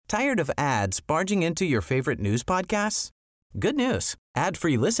Tired of ads barging into your favorite news podcasts? Good news.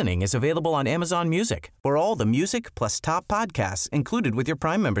 Ad-free listening is available on Amazon Music for all the music plus top podcasts included with your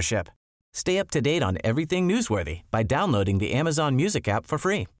Prime membership. Stay up to date on everything newsworthy by downloading the Amazon Music app for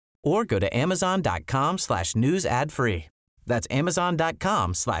free or go to amazon.com/news ad free. That's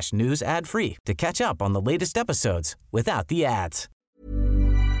amazon.com/news ad free to catch up on the latest episodes without the ads.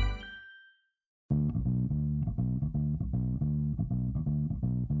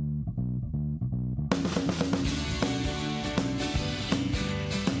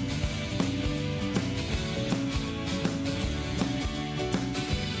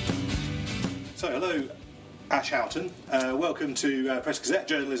 So, hello, Ash Houghton. Welcome to Press Gazette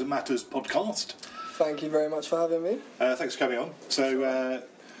Journalism Matters podcast. Thank you very much for having me. Thanks for coming on. So,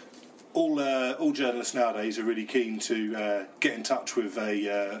 all journalists nowadays are really keen to get in touch with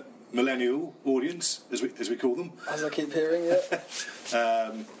a millennial audience, as we call them. As I keep hearing,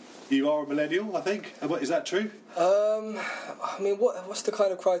 yeah. You are a millennial, I think. Is that true? I mean, what's the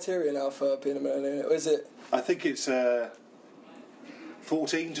kind of criteria now for being a millennial? Is it? I think it's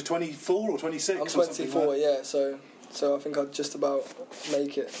 14 to 24 or 26. I'm 24, like. Yeah. So I think I'd just about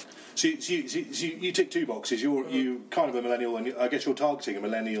make it. So you tick two boxes. You kind of a millennial, and I guess you're targeting a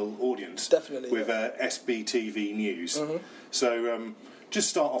millennial audience. Definitely. With SBTV News. Mm-hmm. So just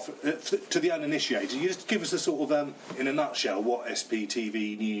start off to the uninitiated. You just give us a sort of, in a nutshell, what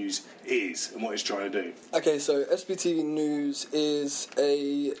SBTV News is and what it's trying to do. Okay, so SBTV News is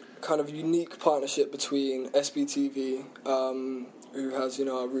a kind of unique partnership between SBTV, who has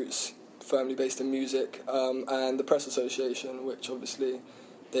our roots firmly based in music, and the Press Association, which obviously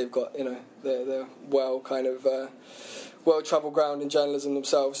they've got they're well travelled ground in journalism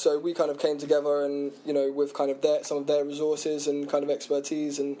themselves. So we kind of came together and with kind of some of their resources and kind of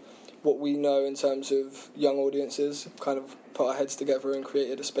expertise and what we know in terms of young audiences, kind of put our heads together and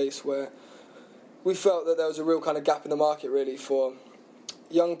created a space where we felt that there was a real kind of gap in the market really for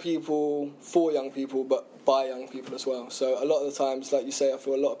young people, but by young people as well. So a lot of the times, like you say, I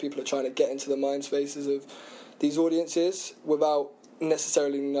feel a lot of people are trying to get into the mind spaces of these audiences without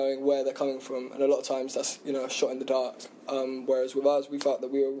necessarily knowing where they're coming from, and a lot of times that's a shot in the dark. Whereas with us, we felt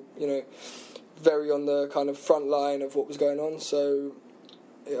that we were very on the kind of front line of what was going on. So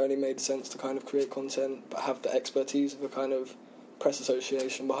it only made sense to kind of create content, but have the expertise of a kind of press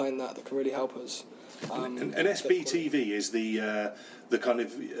association behind that can really help us. And SBTV is the kind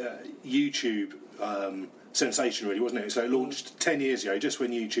of YouTube sensation, really, wasn't it? So it launched 10 years ago, just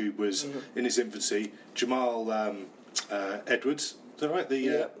when YouTube was in its infancy. Jamal Edwards, is that right?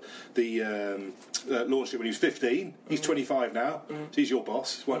 Launched it when he was 15. He's 25 now. So he's your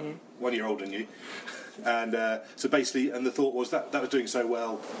boss. One year older than you. And so basically, and the thought was that was doing so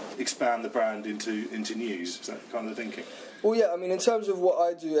well, expand the brand into news. Is that kind of the thinking? Well, yeah. I mean, in terms of what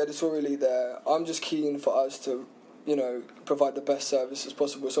I do editorially, I'm just keen for us to provide the best service as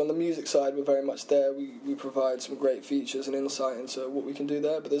possible. So on the music side, we're very much there. We provide some great features and insight into what we can do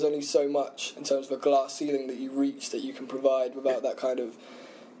there, but there's only so much in terms of a glass ceiling that you reach that you can provide without that kind of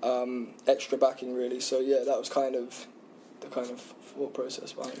extra backing, really. So yeah, that was kind of the kind of thought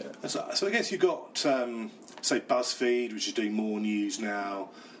process behind it. So I guess you've got, say, BuzzFeed, which is doing more news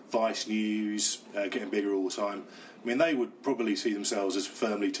now, Vice News, getting bigger all the time. I mean, they would probably see themselves as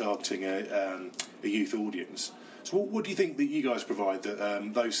firmly targeting a youth audience. So what do you think that you guys provide that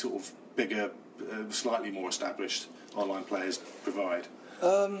those sort of bigger, slightly more established online players provide?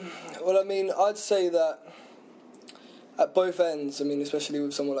 Well, I mean, I'd say that at both ends, I mean, especially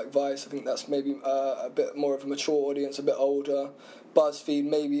with someone like Vice, I think that's maybe a bit more of a mature audience, a bit older. BuzzFeed,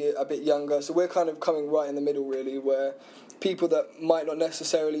 maybe a bit younger. So we're kind of coming right in the middle, really, where people that might not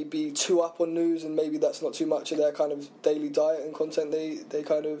necessarily be too up on news, and maybe that's not too much of their kind of daily diet and content they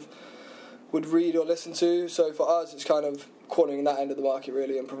kind of would read or listen to. So for us, it's kind of cornering that end of the market,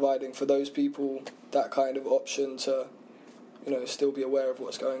 really, and providing for those people that kind of option to still be aware of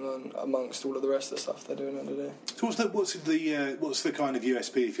what's going on amongst all of the rest of the stuff they're doing on the day. So what's the kind of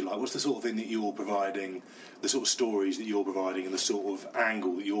USP, if you like? What's the sort of thing that you're providing, the sort of stories that you're providing, and the sort of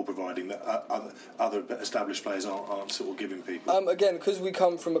angle that you're providing that other established players aren't sort of giving people? Again, because we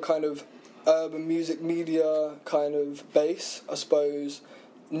come from a kind of urban music media kind of base, I suppose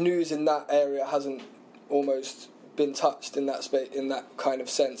news in that area hasn't almost been touched in that space, in that kind of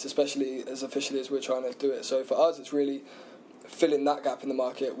sense, especially as officially as we're trying to do it. So for us, it's really filling that gap in the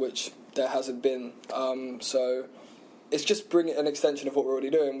market, which there hasn't been. So it's just bringing an extension of what we're already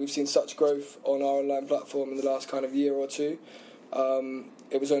doing. We've seen such growth on our online platform in the last kind of year or two.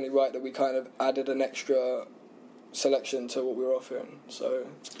 It was only right that we kind of added an extra selection to what we were offering. So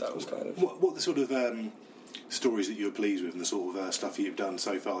that was kind of... What the sort of stories that you were pleased with and the sort of stuff you've done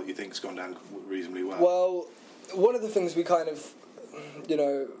so far that you think's gone down reasonably well? Well, one of the things we kind of,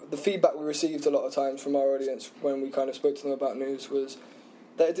 the feedback we received a lot of times from our audience when we kind of spoke to them about news was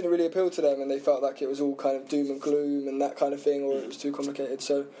that it didn't really appeal to them, and they felt like it was all kind of doom and gloom and that kind of thing, or it was too complicated.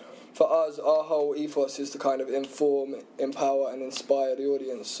 So for us, our whole ethos is to kind of inform, empower and inspire the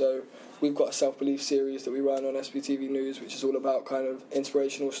audience. So we've got a self-belief series that we run on SBTV News, which is all about kind of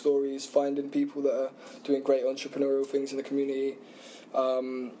inspirational stories, finding people that are doing great entrepreneurial things in the community,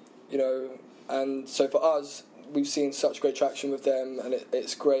 and so for us, we've seen such great traction with them, and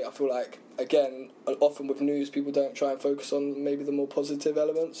it's great. I feel like, again, often with news, people don't try and focus on maybe the more positive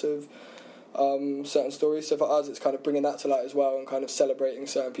elements of certain stories. So for us, it's kind of bringing that to light as well, and kind of celebrating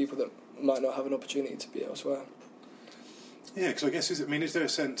certain people that might not have an opportunity to be elsewhere. Yeah, because I guess, is there a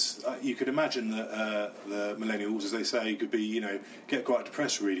sense, you could imagine that the millennials, as they say, could be, get quite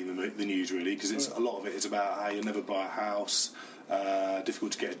depressed reading the news, really, because it's a lot of it is about how you'll never buy a house,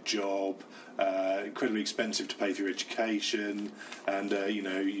 difficult to get a job, incredibly expensive to pay for your education, and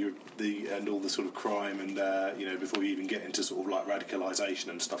and all the sort of crime, and before you even get into sort of like radicalisation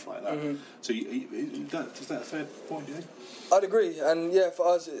and stuff like that. Mm-hmm. So is that a fair point, do you think? I'd agree, and yeah, for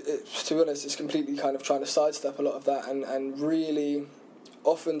us, to be honest, it's completely kind of trying to sidestep a lot of that, and really,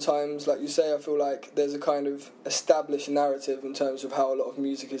 oftentimes, like you say, I feel like there's a kind of established narrative in terms of how a lot of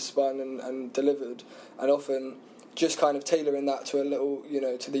music is spun and delivered, and often just kind of tailoring that to a little,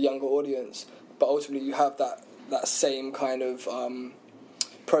 to the younger audience, but ultimately you have that same kind of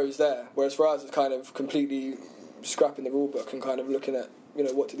prose there, whereas for us it's kind of completely scrapping the rule book and kind of looking at,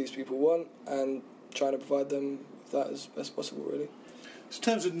 what do these people want, and trying to provide them with that as best possible, really. So in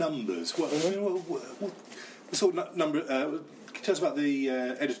terms of numbers, what sort of number, tell us about the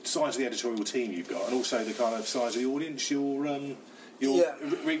size of the editorial team you've got, and also the kind of size of the audience you're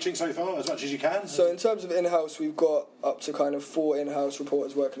reaching so far, as much as you can. So in terms of in-house, we've got up to kind of 4 in-house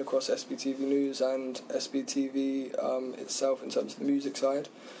reporters working across SBTV News and SBTV itself in terms of the music side.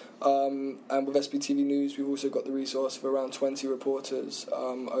 And with SBTV News, we've also got the resource of around 20 reporters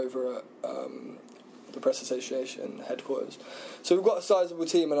over at the Press Association headquarters. So we've got a sizable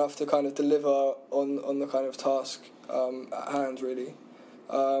team enough to kind of deliver on the kind of task at hand, really.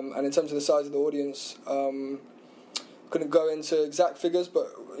 And in terms of the size of the audience, couldn't go into exact figures,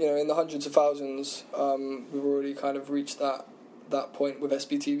 but in the hundreds of thousands, we've already kind of reached that point with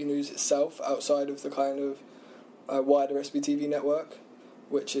SBTV News itself, outside of the kind of wider SBTV network,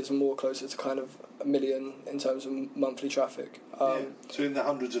 which is more closer to kind of 1 million in terms of monthly traffic. So in the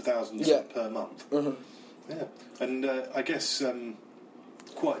hundreds of thousands per month. Mm-hmm. Yeah, and I guess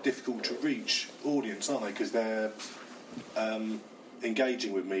quite difficult to reach audience, aren't they? Because they're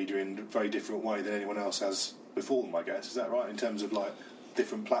engaging with media in a very different way than anyone else has before them, I guess. Is that right, in terms of like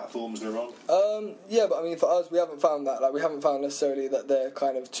different platforms they're on? Yeah, but I mean, for us, we haven't found that. Like, we haven't found necessarily that they're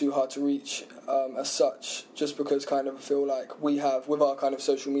kind of too hard to reach as such, just because kind of feel like we have, with our kind of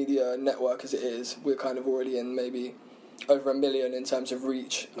social media network as it is, we're kind of already in maybe over 1 million in terms of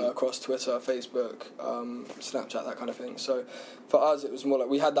reach across Twitter, Facebook, Snapchat, that kind of thing. So for us, it was more like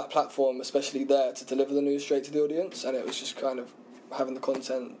we had that platform, especially there, to deliver the news straight to the audience, and it was just kind of having the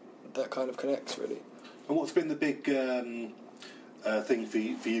content that kind of connects, really. And what's been the big thing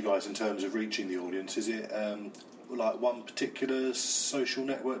for you guys in terms of reaching the audience? Is it like one particular social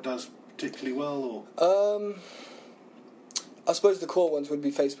network does particularly well, or? I suppose the core ones would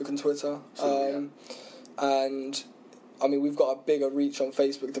be Facebook and Twitter. And I mean, we've got a bigger reach on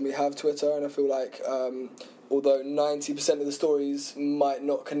Facebook than we have Twitter, and I feel like although 90% of the stories might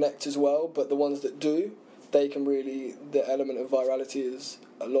not connect as well, but the ones that do, they can really, the element of virality is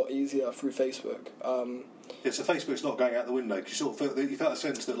a lot easier through Facebook. So Facebook's not going out the window, because you felt a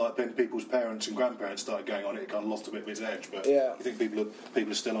sense that like when people's parents and grandparents started going on it, it kind of lost a bit of its edge. But you think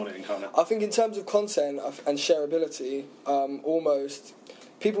people are still on it and kind of? I think in terms of content and shareability, almost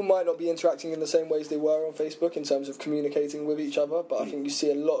people might not be interacting in the same ways they were on Facebook in terms of communicating with each other. But I think you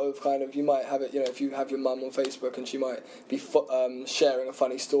see a lot of kind of, you might have it, if you have your mum on Facebook and she might be sharing a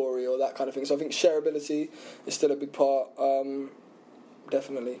funny story or that kind of thing. So I think shareability is still a big part,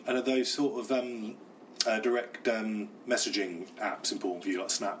 definitely. And are those sort of direct messaging apps important for you, like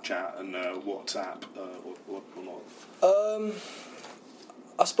Snapchat and WhatsApp, or not?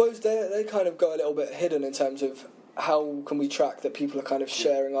 I suppose they kind of go a little bit hidden in terms of how can we track that people are kind of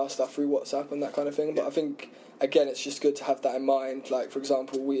sharing our stuff through WhatsApp and that kind of thing. But I think, again, it's just good to have that in mind. Like, for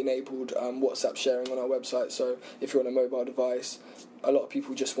example, we enabled WhatsApp sharing on our website, so if you're on a mobile device, a lot of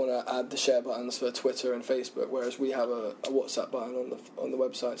people just want to add the share buttons for Twitter and Facebook, whereas we have a WhatsApp button on the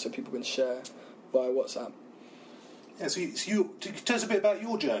website so people can share via WhatsApp. Yeah, so you tell us a bit about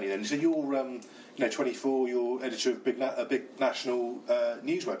your journey then. So you're 24, you're editor of a big national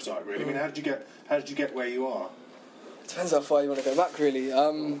news website. Really, I mean, how did you get where you are? Depends how far you want to go back, really.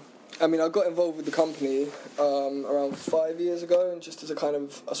 I mean, I got involved with the company around 5 years ago, and just as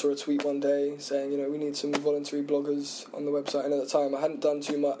I saw a tweet one day saying, we need some voluntary bloggers on the website, and at the time I hadn't done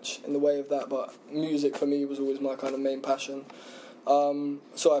too much in the way of that, but music for me was always my kind of main passion.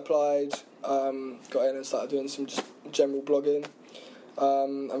 So I applied, got in and started doing some just general blogging,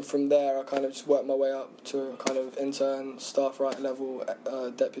 and from there I kind of just worked my way up to kind of intern, staff writer level,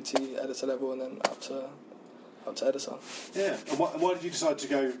 deputy editor level, and then up to editor. Yeah, and why did you decide to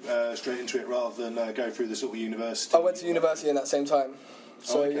go straight into it rather than go through the sort of university? I went to university in that same time.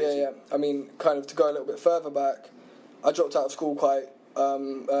 So yeah. I mean, kind of to go a little bit further back, I dropped out of school quite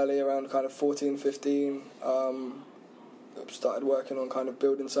early, around kind of 14, 15. Started working on kind of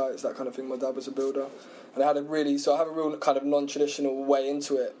building sites, that kind of thing. My dad was a builder, and I have a real kind of non-traditional way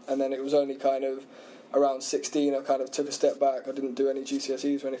into it. And then it was only kind of around 16 I kind of took a step back. I didn't do any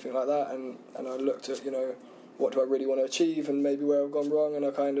GCSEs or anything like that, and I looked at what do I really want to achieve and maybe where I've gone wrong, and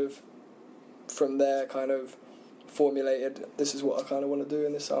I kind of from there kind of formulated, this is what I kind of want to do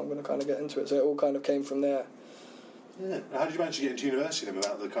and this is how I'm going to kind of get into it. So it all kind of came from there. Yeah. How did you manage to get into university then,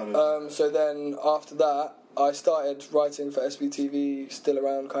 about the kind of... So then after that I started writing for SBTV, still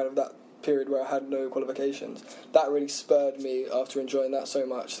around kind of that period where I had no qualifications. That really spurred me, after enjoying that so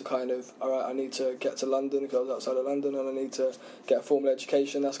much, to kind of, alright, I need to get to London because I was outside of London, and I need to get a formal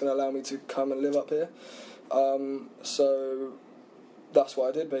education that's going to allow me to come and live up here. So that's what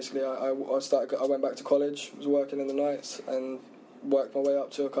I did basically. I went back to college, was working in the nights, and worked my way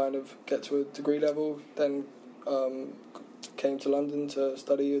up to get to a degree level. Then came to London to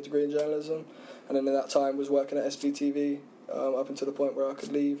study a degree in journalism, and then in that time was working at SBTV up until the point where I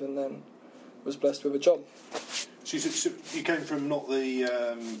could leave, and then was blessed with a job. So you came from not the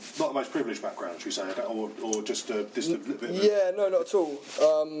most privileged background, should we say, or just a little bit of Yeah, no, not at all.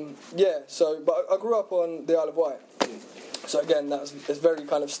 But I grew up on the Isle of Wight. So again, it's very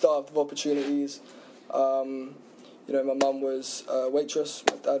kind of starved of opportunities. My mum was a waitress,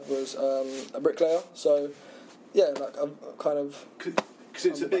 my dad was a bricklayer. So yeah, I've kind of... Because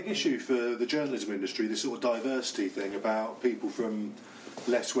it's a big issue for the journalism industry, this sort of diversity thing about people from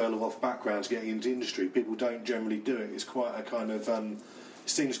less well-off backgrounds getting into the industry. People don't generally do it. It's quite a kind of...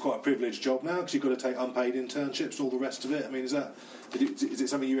 it's seen as quite a privileged job now, because you've got to take unpaid internships and all the rest of it. I mean, is it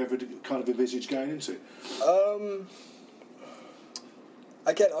something you ever kind of envisaged going into?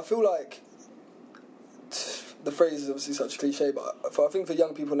 Again, I feel like the phrase is obviously such a cliche, but I think for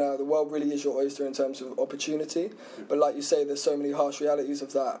young people now, the world really is your oyster in terms of opportunity. But like you say, there's so many harsh realities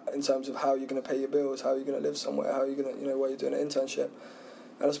of that in terms of how you're going to pay your bills, how you're going to live somewhere, how you're going to, while you're doing an internship.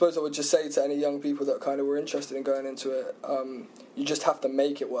 And I suppose I would just say to any young people that kind of were interested in going into it, you just have to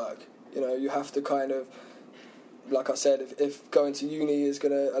make it work. You have to kind of, like I said, if going to uni is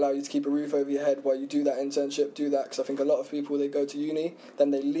going to allow you to keep a roof over your head while you do that internship, do that. Because I think a lot of people, they go to uni, then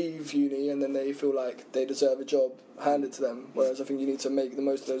they leave uni, and then they feel like they deserve a job handed to them. Whereas I think you need to make the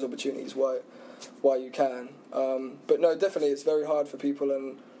most of those opportunities while you can. But no, definitely it's very hard for people,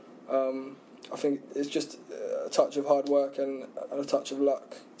 and I think it's just a touch of hard work and a touch of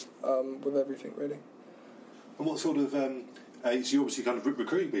luck with everything, really. And what sort of... so you obviously kind of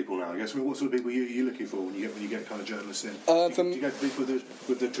recruit people now, I guess. I mean, what sort of people are you looking for when you get kind of journalists in? Do you go for people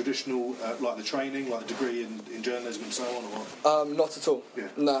with the traditional, like the training, like a degree in journalism and so on, or what? Not at all. Yeah.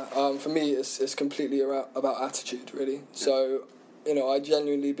 Nah. For me, it's completely about attitude, really. Yeah. So, I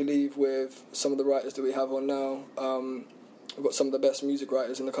genuinely believe with some of the writers that we have on now, we've got some of the best music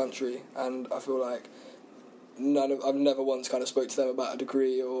writers in the country, and I feel like I've never once kind of spoke to them about a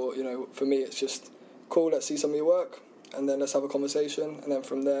degree, or for me it's just cool. Let's see some of your work, and then let's have a conversation, and then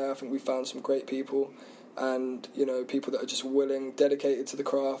from there I think we found some great people, and people that are just willing, dedicated to the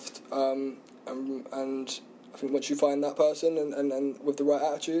craft, and I think once you find that person and with the right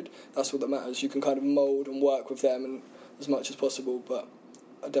attitude, that's what that matters. You can kind of mould and work with them and as much as possible, but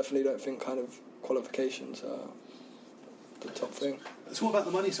I definitely don't think kind of qualifications are the top thing. So what about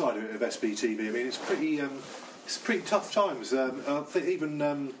the money side of SBTV? I mean, it's pretty tough times. I think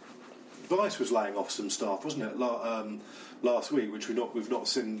even Vice was laying off some staff, wasn't it, last week, which we've not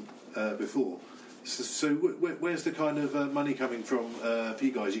seen before. So where's the kind of money coming from for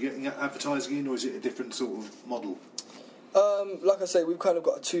you guys? Are you getting advertising in, or is it a different sort of model? Like I say, we've kind of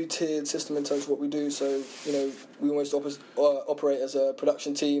got a two-tiered system in terms of what we do. So, we almost operate as a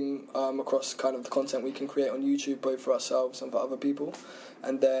production team across kind of the content we can create on YouTube, both for ourselves and for other people.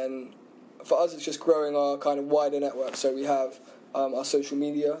 And then for us, it's just growing our kind of wider network. So we have our social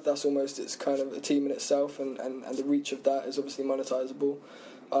media. It's kind of a team in itself, and the reach of that is obviously monetizable.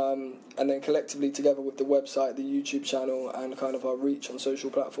 And then collectively together with the website, the YouTube channel, and kind of our reach on social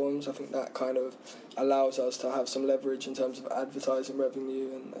platforms, I think that kind of allows us to have some leverage in terms of advertising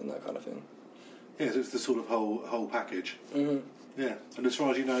revenue and that kind of thing. Yeah, so it's the sort of whole package. Mm-hmm. Yeah, and as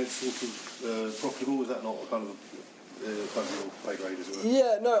far as you know, it's sort of profitable. Is that not kind of your pay grade as well?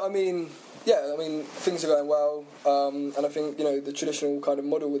 Yeah, no, I mean, things are going well, and I think, you know, the traditional kind of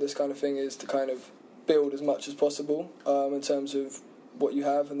model with this kind of thing is to kind of build as much as possible in terms of what you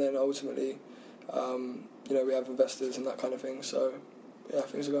have, and then ultimately, you know, we have investors and that kind of thing. So, yeah,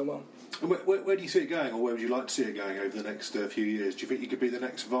 things are going well. And where do you see it going, or where would you like to see it going over the next few years? Do you think you could be the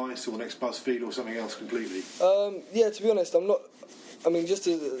next Vice or the next BuzzFeed or something else completely? Yeah, to be honest, I'm not. I mean, just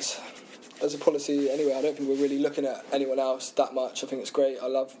as a policy anyway, I don't think we're really looking at anyone else that much. I think it's great. I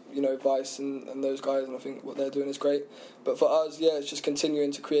love, you know, Vice and those guys, and I think what they're doing is great. But for us, yeah, it's just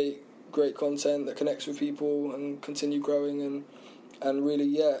continuing to create great content that connects with people and continue growing and really,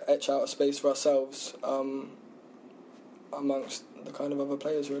 yeah, etch out a space for ourselves amongst the kind of other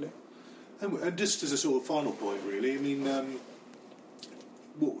players, really. And just as a sort of final point, really, I mean,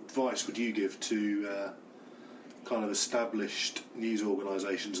 what advice would you give to kind of established news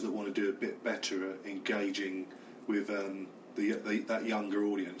organisations that want to do a bit better at engaging with that younger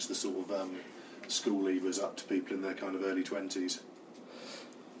audience, the sort of school leavers up to people in their kind of early 20s?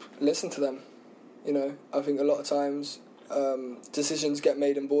 Listen to them. You know, I think a lot of times decisions get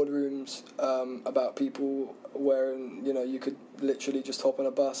made in boardrooms about people wherein, you know, you could literally just hop on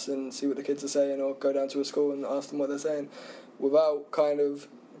a bus and see what the kids are saying, or go down to a school and ask them what they're saying, without kind of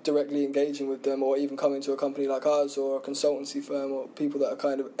directly engaging with them, or even coming to a company like ours or a consultancy firm, or people that are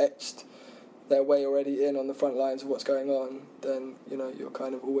kind of etched their way already in on the front lines of what's going on. Then, you know, you're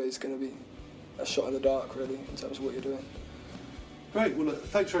kind of always going to be a shot in the dark, really, in terms of what you're doing. Great. Well,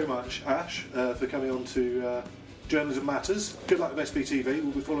 thanks very much, Ash, for coming on to Journalism Matters. Good luck with SBTV.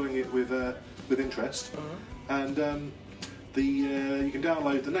 We'll be following it with interest. And you can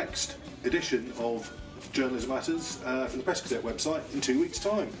download the next edition of Journalism Matters from the Press Gazette website in 2 weeks'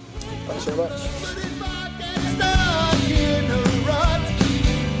 time. Thanks very much.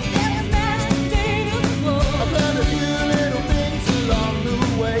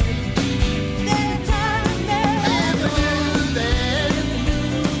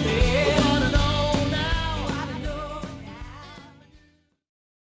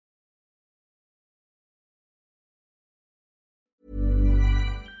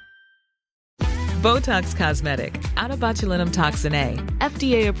 Botox Cosmetic, out of botulinum toxin A,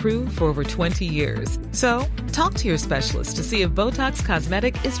 FDA approved for over 20 years. So, talk to your specialist to see if Botox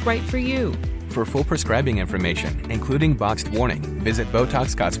Cosmetic is right for you. For full prescribing information, including boxed warning, visit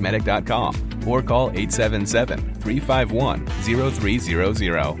BotoxCosmetic.com or call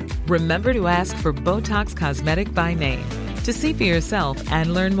 877-351-0300. Remember to ask for Botox Cosmetic by name. To see for yourself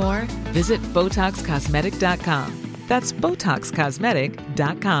and learn more, visit BotoxCosmetic.com. That's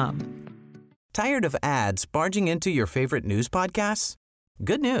BotoxCosmetic.com. Tired of ads barging into your favorite news podcasts?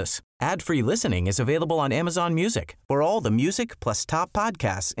 Good news. Ad-free listening is available on Amazon Music for all the music plus top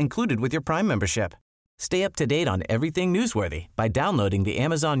podcasts included with your Prime membership. Stay up to date on everything newsworthy by downloading the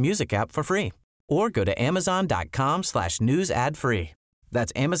Amazon Music app for free, or go to amazon.com/news ad free.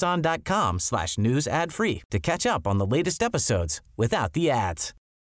 That's amazon.com/news ad free to catch up on the latest episodes without the ads.